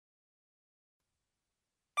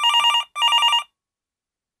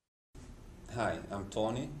Hi, I'm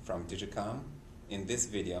Tony from Digicom. In this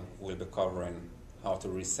video, we'll be covering how to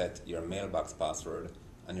reset your mailbox password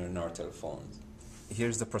on your Nortel phones.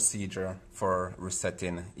 Here's the procedure for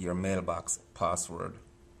resetting your mailbox password.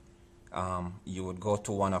 You would go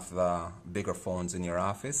to one of the bigger phones in your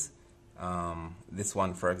office. This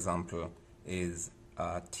one, for example, is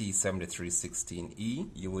T7316E.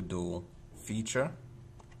 You would do feature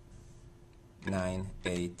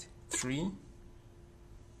 983.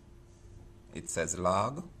 It says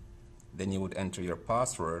log. Then you would enter your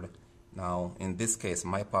password. Now, in this case,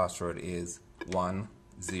 my password is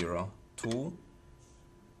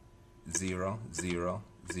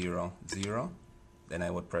 102.0.0.0.0. Then I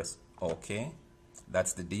would press OK.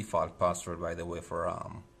 That's the default password, by the way, for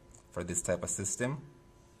this type of system.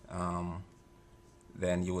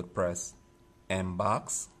 Then you would press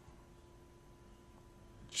mailbox,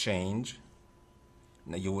 change.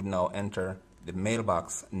 Now you would now enter the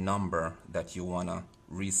mailbox number that you want to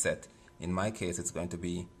reset. In my case, it's going to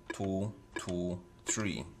be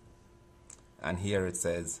 223. And here it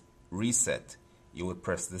says reset. You would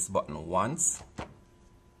press this button once.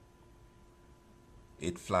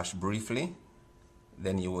 It flashed briefly.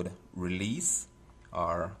 Then you would release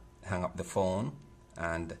or hang up the phone,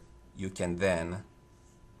 and you can then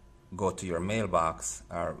go to your mailbox,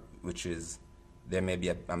 which is, there may be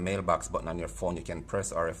a mailbox button on your phone you can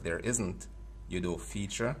press, or if there isn't, you do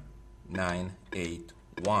feature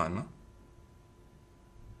 981,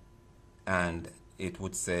 and it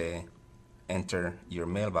would say enter your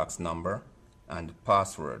mailbox number and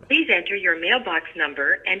password. Please enter your mailbox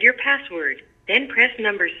number and your password, then press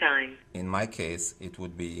number sign. In my case, it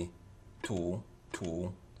would be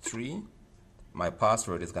 223. My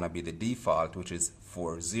password is going to be the default, which is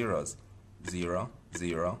 4 zeros, 0,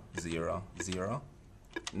 0, 0, 0,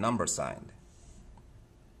 number signed.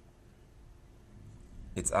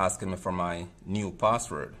 It's asking me for my new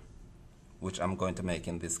password, which I'm going to make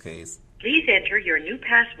in this case. Please enter your new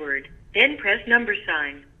password, then press number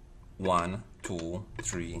sign. 1, 2,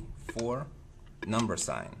 3, 4, number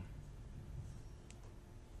sign.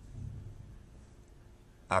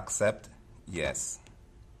 Accept, yes.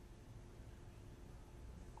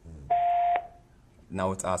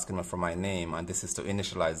 Now it's asking me for my name, and this is to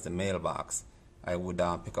initialize the mailbox. I would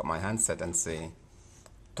pick up my handset and say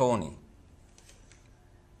Tony.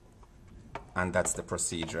 And that's the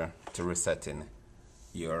procedure to resetting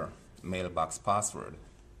your mailbox password.